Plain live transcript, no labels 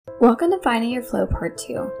Welcome to Finding Your Flow Part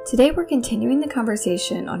 2. Today we're continuing the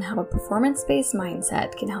conversation on how a performance-based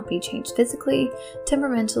mindset can help you change physically,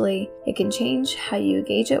 temperamentally. It can change how you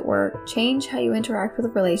engage at work, change how you interact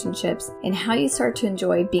with relationships, and how you start to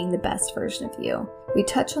enjoy being the best version of you. We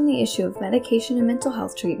touch on the issue of medication and mental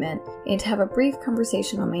health treatment, and have a brief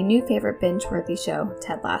conversation on my new favorite binge-worthy show,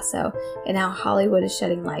 Ted Lasso, and how Hollywood is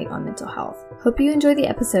shedding light on mental health. Hope you enjoy the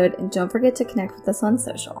episode, and don't forget to connect with us on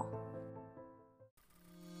social.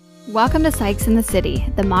 Welcome to Psychs in the City,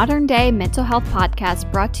 the modern-day mental health podcast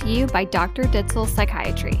brought to you by Dr. Ditzel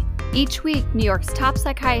Psychiatry. Each week, New York's top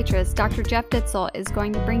psychiatrist, Dr. Jeff Ditzel, is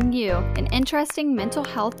going to bring you an interesting mental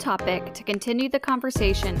health topic to continue the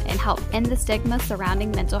conversation and help end the stigma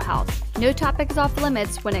surrounding mental health. No topic is off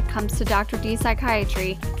limits when it comes to Dr. D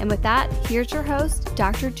Psychiatry, and with that, here's your host,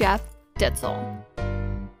 Dr. Jeff Ditzel.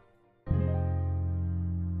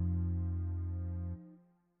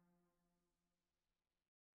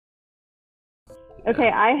 Okay,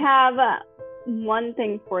 I have one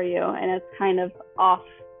thing for you, and it's kind of off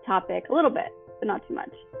topic a little bit, but not too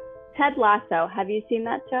much. Ted Lasso, have you seen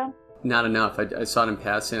that show? Not enough. I saw it in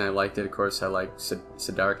passing. I liked it. Of course, I like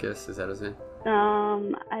Sidarkis. Is that his name?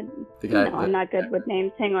 I'm not good with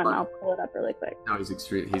names. Hang on, I'll pull it up really quick. No,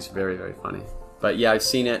 he's very, very funny. But yeah, I've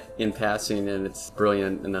seen it in passing, and it's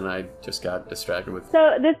brilliant, and then I just got distracted with...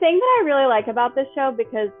 So the thing that I really like about this show,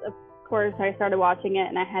 because of course I started watching it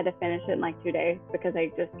and I had to finish it in like 2 days because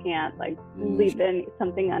I just can't leave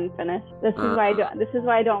something unfinished. This is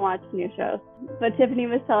why I don't watch new shows. But Tiffany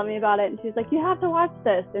was telling me about it and she's like, you have to watch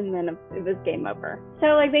this, and then it was game over.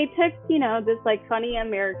 So they took, this funny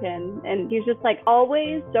American, and he's just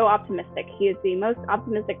always so optimistic. He is the most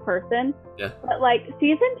optimistic person. Yeah. But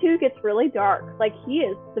season 2 gets really dark. He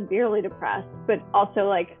is severely depressed, but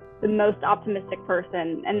also the most optimistic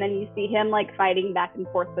person, and then you see him fighting back and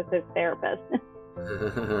forth with his therapist.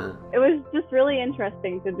 It was just really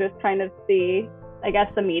interesting to just kind of see, I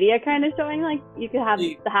guess, the media kind of showing you could have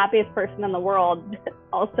the happiest person in the world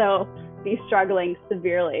also be struggling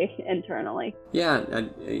severely internally. Yeah,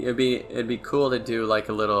 it'd be cool to do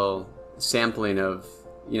a little sampling of,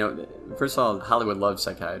 first of all, Hollywood loves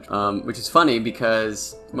psychiatry, which is funny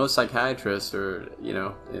because most psychiatrists are,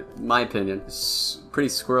 in my opinion, pretty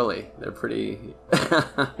squirrely. They're pretty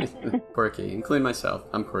quirky, including myself.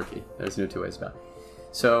 I'm quirky. There's no two ways about it.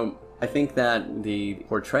 So I think that the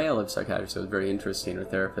portrayal of psychiatrists was very interesting, or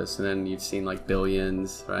therapists, and then you've seen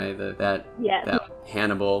Billions, right? That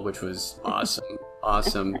Hannibal, which was awesome.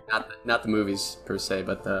 Awesome. Not the movies per se,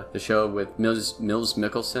 but the show with Mills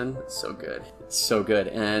Mikkelsen. It's so good. It's so good.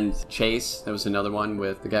 And Chase, that was another one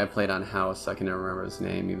with the guy who played on House. I can never remember his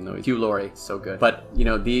name, even though he's Hugh Laurie. So good. But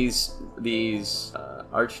these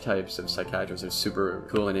archetypes of psychiatrists are super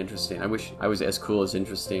cool and interesting. I wish I was as cool as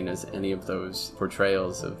interesting as any of those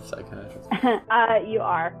portrayals of psychiatrists. You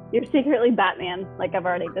are. You're secretly Batman, I've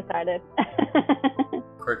already decided.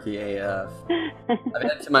 Quirky AF. I've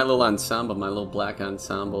added to my little ensemble, my little black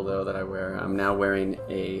ensemble, though, that I wear. I'm now wearing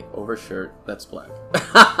a overshirt that's black.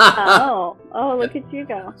 Oh, look at you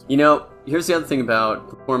go. Here's the other thing about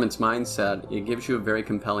performance mindset. It gives you a very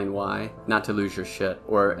compelling why not to lose your shit,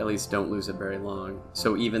 or at least don't lose it very long.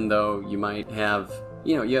 So even though you might have,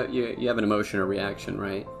 you have an emotion or reaction,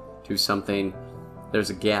 right, to something,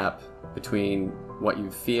 there's a gap between what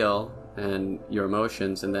you feel and your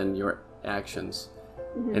emotions and then your actions.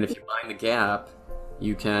 Mm-hmm. And if you mind the gap,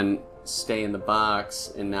 you can stay in the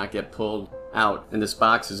box and not get pulled out. And this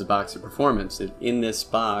box is a box of performance. In this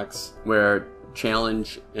box where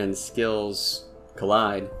challenge and skills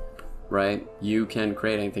collide, right, you can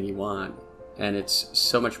create anything you want. And it's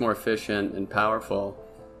so much more efficient and powerful.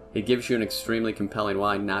 It gives you an extremely compelling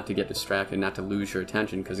why not to get distracted, not to lose your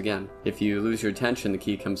attention. Because again, if you lose your attention, the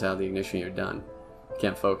key comes out of the ignition, you're done. You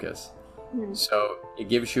can't focus. Mm-hmm. So it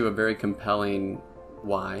gives you a very compelling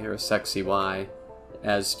why, or a sexy why,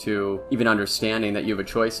 as to even understanding that you have a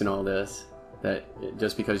choice in all this, that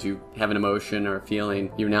just because you have an emotion or a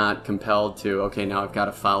feeling, you're not compelled to, okay, now I've got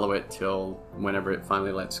to follow it till whenever it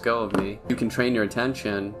finally lets go of me. You can train your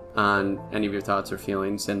attention on any of your thoughts or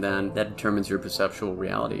feelings, and then that determines your perceptual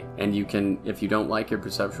reality. And you can, if you don't like your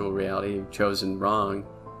perceptual reality, you've chosen wrong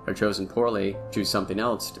or chosen poorly, choose something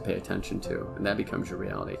else to pay attention to, and that becomes your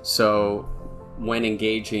reality. So when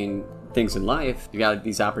engaging things in life, you got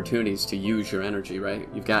these opportunities to use your energy, right?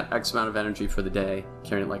 You've got X amount of energy for the day,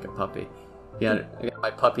 carrying it like a puppy. I got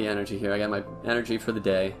my puppy energy here. I got my energy for the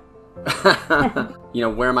day.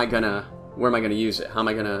 Where am I gonna use it? How am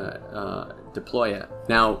I gonna deploy it?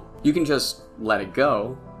 Now, you can just let it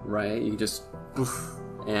go, right? You can just,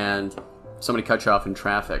 and somebody cuts you off in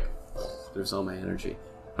traffic. There's all my energy.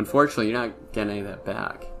 Unfortunately, you're not getting any of that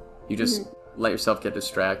back. You just let yourself get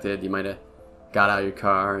distracted. You might have got out of your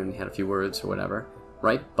car and had a few words or whatever,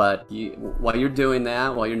 right? But while you're doing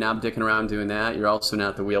that, while you're not dicking around doing that, you're also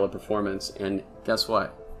not at the wheel of performance. And guess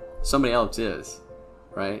what? Somebody else is,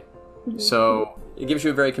 right? So it gives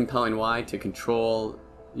you a very compelling why to control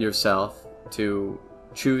yourself, to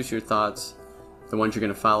choose your thoughts, the ones you're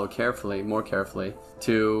going to follow carefully, more carefully,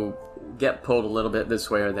 to get pulled a little bit this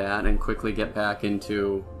way or that and quickly get back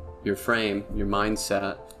into your frame, your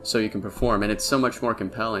mindset, so you can perform. And it's so much more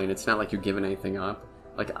compelling. It's not like you're giving anything up.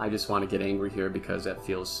 Like, I just want to get angry here because that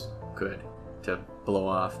feels good to blow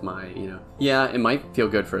off my, Yeah, it might feel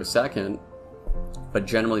good for a second, but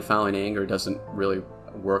generally following anger doesn't really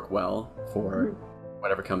work well for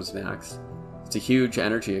whatever comes next. It's a huge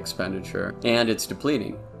energy expenditure, and it's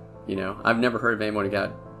depleting. I've never heard of anyone who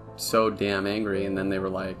got so damn angry and then they were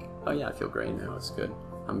like, oh yeah, I feel great now, it's good,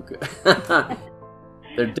 I'm good.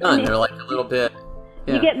 They're done. They're like a little bit.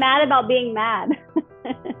 Yeah. You get mad about being mad.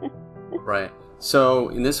 Right. So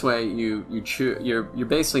in this way, you're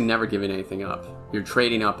basically never giving anything up. You're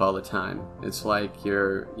trading up all the time. It's like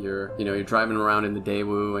you're driving around in the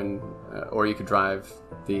Daewoo, and or you could drive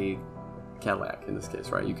the Cadillac in this case,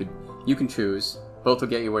 right? You can choose. Both will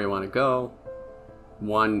get you where you want to go.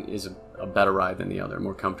 One is a better ride than the other,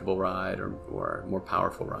 more comfortable ride or more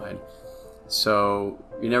powerful ride. So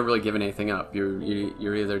you're never really giving anything up. You're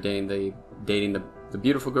either dating the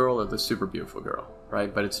beautiful girl or the super beautiful girl,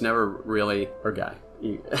 right? But it's never really, or guy.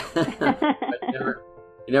 You're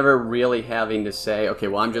never really having to say, okay,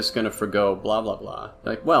 well, I'm just going to forgo blah, blah, blah.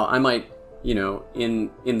 Like, well, I might, in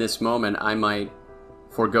this moment, I might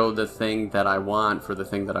forgo the thing that I want for the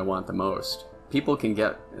thing that I want the most. People can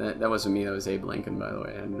get, that wasn't me, that was Abe Lincoln, by the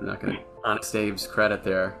way. I'm not going to, honest Abe's credit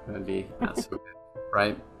there. That'd be not so good,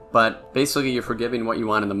 right? But basically, you're forgiving what you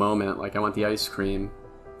want in the moment. Like, I want the ice cream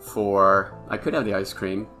I could have the ice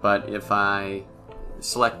cream, but if I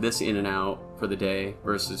select this in and out for the day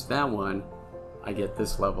versus that one, I get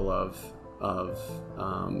this level of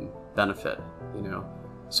benefit,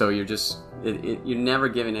 So you're just, you're never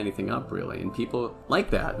giving anything up, really. And people like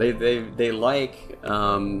that. They like,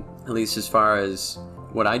 at least as far as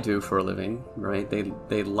what I do for a living, right?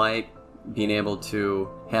 They like being able to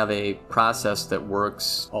have a process that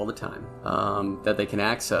works all the time, that they can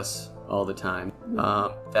access all the time,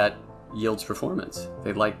 that yields performance.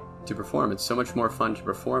 They like to perform. It's so much more fun to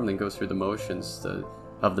perform than go through the motions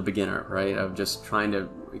of the beginner, right? Of just trying to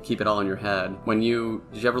keep it all in your head. Did you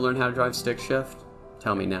ever learn how to drive stick shift?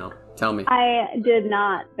 Tell me now. Tell me. I did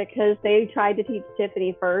not, because they tried to teach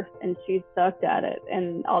Tiffany first and she sucked at it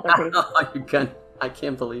and all their patients. I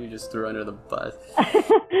can't believe you just threw her under the bus.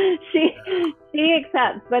 She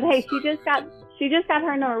accepts, but hey, she just got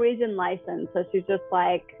her Norwegian license, so she's just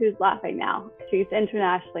like, who's laughing now? She's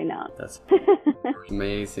internationally known. That's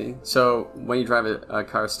amazing. So when you drive a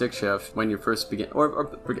car stick shift, when you first begin,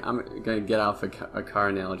 or I'm going to get off a car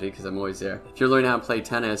analogy because I'm always there. If you're learning how to play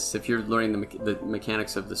tennis, if you're learning the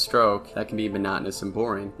mechanics of the stroke, that can be monotonous and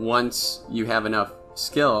boring. Once you have enough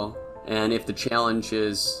skill, and if the challenge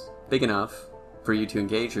is big enough for you to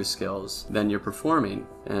engage your skills, then you're performing,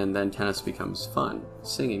 and then tennis becomes fun.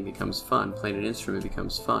 Singing becomes fun. Playing an instrument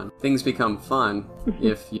becomes fun. Things become fun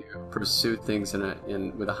if you pursue things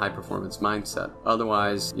with a high performance mindset.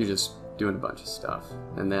 Otherwise, you're just doing a bunch of stuff,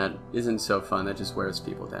 and that isn't so fun. That just wears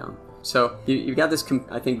people down. So you've got this,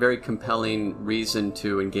 I think, very compelling reason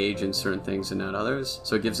to engage in certain things and not others.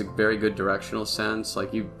 So it gives a very good directional sense.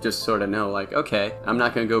 Like, you just sort of know, like, okay, I'm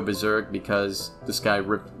not going to go berserk because this guy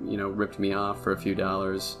ripped me off for a few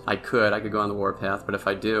dollars. I could go on the warpath, but if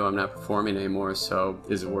I do, I'm not performing anymore. So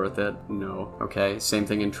is it worth it? No. Okay. Same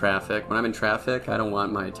thing in traffic. When I'm in traffic, I don't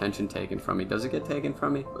want my attention taken from me. Does it get taken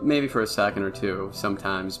from me? Maybe for a second or two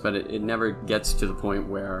sometimes, but it never gets to the point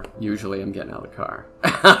where usually I'm getting out of the car.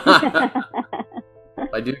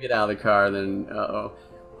 If I do get out of the car, then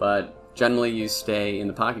but generally you stay in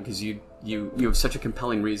the pocket because you have such a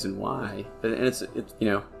compelling reason why, and it's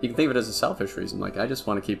you can think of it as a selfish reason, like, I just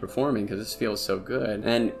want to keep performing because this feels so good,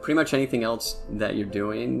 and pretty much anything else that you're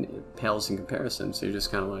doing pales in comparison. So you're just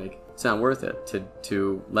kind of like, it's not worth it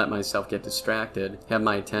to let myself get distracted, have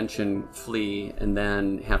my attention flee, and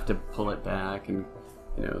then have to pull it back, and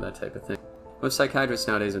that type of thing. Most psychiatrists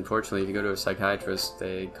nowadays, unfortunately, if you go to a psychiatrist,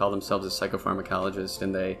 they call themselves a psychopharmacologist,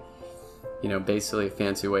 and they, basically a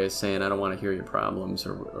fancy way of saying, I don't want to hear your problems,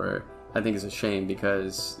 or I think is a shame,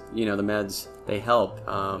 because, the meds, they help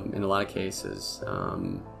in a lot of cases,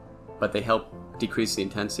 but they help decrease the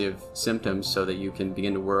intensity of symptoms so that you can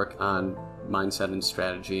begin to work on mindset and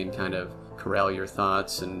strategy and kind of corral your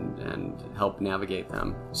thoughts and help navigate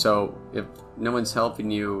them. So if no one's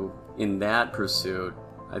helping you in that pursuit,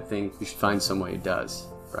 I think you should find someone who does,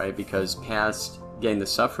 right? Because past getting the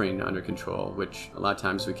suffering under control, which a lot of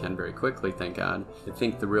times we can very quickly, thank God, I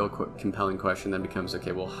think the real compelling question then becomes,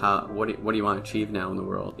 okay, well, what do you want to achieve now in the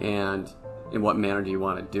world? And in what manner do you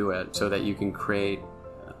want to do it so that you can create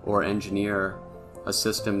or engineer a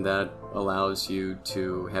system that allows you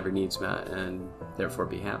to have your needs met and therefore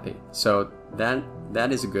be happy. So that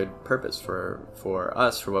is a good purpose for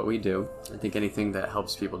us, for what we do. I think anything that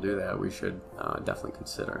helps people do that, we should definitely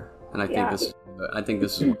consider. And I think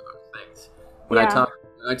this is one of those things. When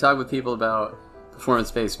I talk with people about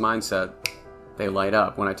performance-based mindset, they light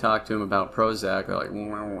up. When I talk to them about Prozac, they're like,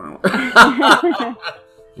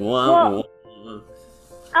 wow.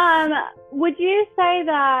 Would you say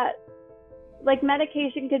that like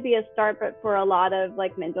medication could be a start, but for a lot of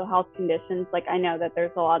like mental health conditions, like I know that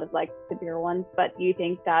there's a lot of like severe ones, but do you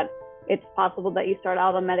think that it's possible that you start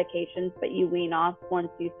out on medications, but you wean off once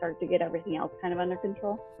you start to get everything else kind of under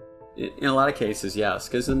control? In a lot of cases, yes,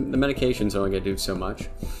 because the medication's only going to do so much.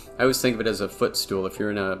 I always think of it as a footstool. If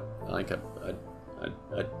you're in a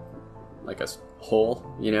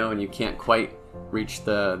hole, you know, and you can't quite reach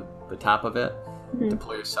the top of it to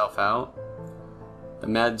pull yourself out, the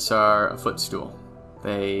meds are a footstool.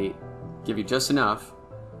 They give you just enough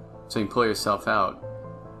so you can pull yourself out.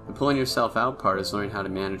 The pulling yourself out part is learning how to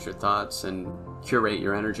manage your thoughts and curate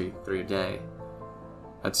your energy through your day.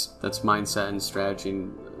 That's mindset and strategy,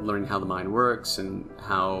 and learning how the mind works and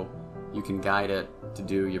how you can guide it to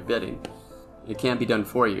do your bidding. It can't be done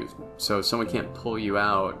for you. So if someone can't pull you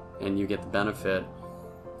out and you get the benefit,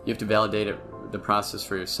 you have to validate the process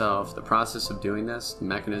for yourself. The process of doing this, the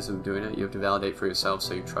mechanism of doing it, you have to validate for yourself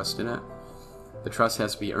so you trust in it. The trust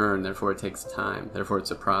has to be earned, therefore it takes time, therefore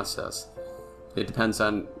it's a process. It depends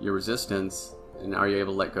on your resistance, and are you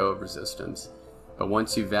able to let go of resistance. But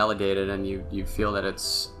once you validate it and you feel that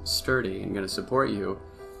it's sturdy and going to support you,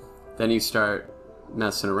 then you start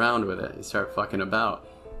messing around with it. You start fucking about,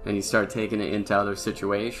 and you start taking it into other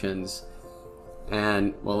situations.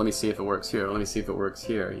 And, well, let me see if it works here. Let me see if it works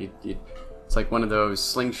here. It's like one of those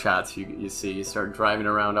slingshots you see. You start driving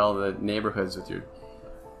around all the neighborhoods with your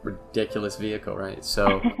ridiculous vehicle, right?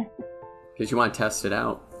 So, because you want to test it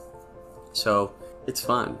out. So, it's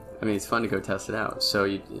fun. I mean, it's fun to go test it out.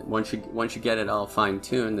 So, once you get it all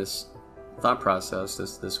fine-tuned, this thought process,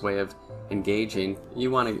 this way of engaging,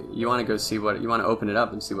 you want to go see what you want to open it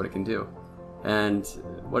up and see what it can do. And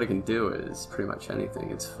what it can do is pretty much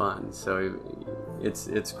anything. It's fun. So,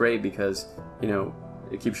 it's great because, you know,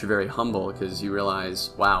 it keeps you very humble because you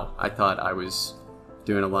realize, wow, I thought I was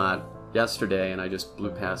doing a lot yesterday and I just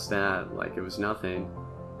blew past that like it was nothing.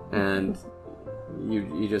 And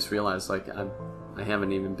you just realize, like, I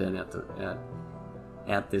haven't even been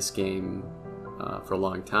at this game for a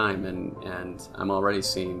long time, and I'm already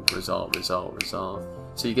seeing result. So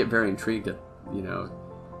you get very intrigued at, you know,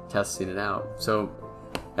 testing it out. So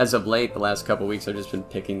as of late, the last couple of weeks, I've just been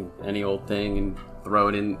picking any old thing and throw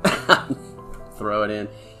it in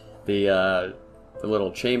the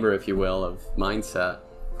little chamber, if you will, of mindset,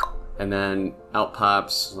 and then out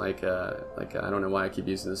pops like I don't know why I keep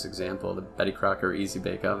using this example, the Betty Crocker Easy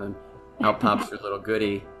Bake Oven. Out pops your little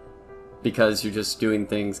goodie, because you're just doing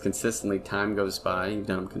things consistently. Time goes by, you've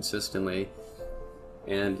done them consistently,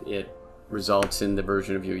 and it results in the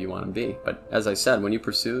version of you want to be. But as I said, when you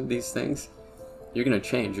pursue these things, you're going to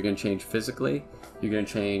change. You're going to change physically. You're going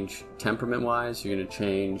to change temperament-wise. You're going to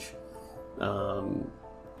change,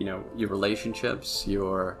 your relationships,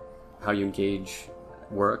 how you engage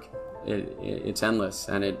work. It's endless,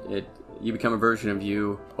 and you become a version of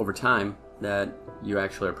you over time that you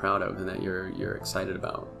actually are proud of and that you're excited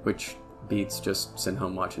about, which beats just sitting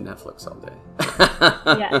home watching Netflix all day.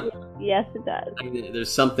 Yeah, yes, it does. I mean,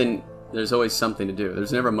 there's always something to do.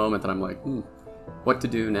 There's never a moment that I'm like, what to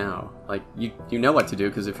do now? Like, you know what to do,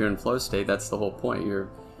 because if you're in flow state, that's the whole point. You're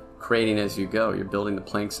creating as you go. You're building the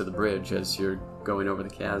planks of the bridge as you're going over the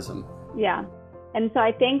chasm. Yeah. And so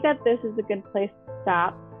I think that this is a good place to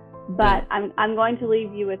stop, but I'm going to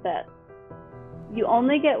leave you with this. You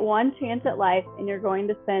only get one chance at life, and you're going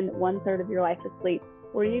to spend 1/3 of your life asleep.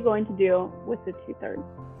 What are you going to do with the 2/3?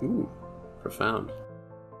 Ooh, profound.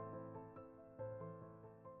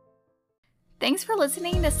 Thanks for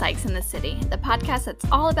listening to Psychs in the City, the podcast that's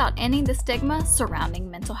all about ending the stigma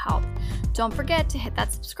surrounding mental health. Don't forget to hit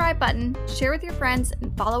that subscribe button, share with your friends,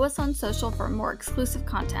 and follow us on social for more exclusive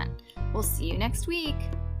content. We'll see you next week.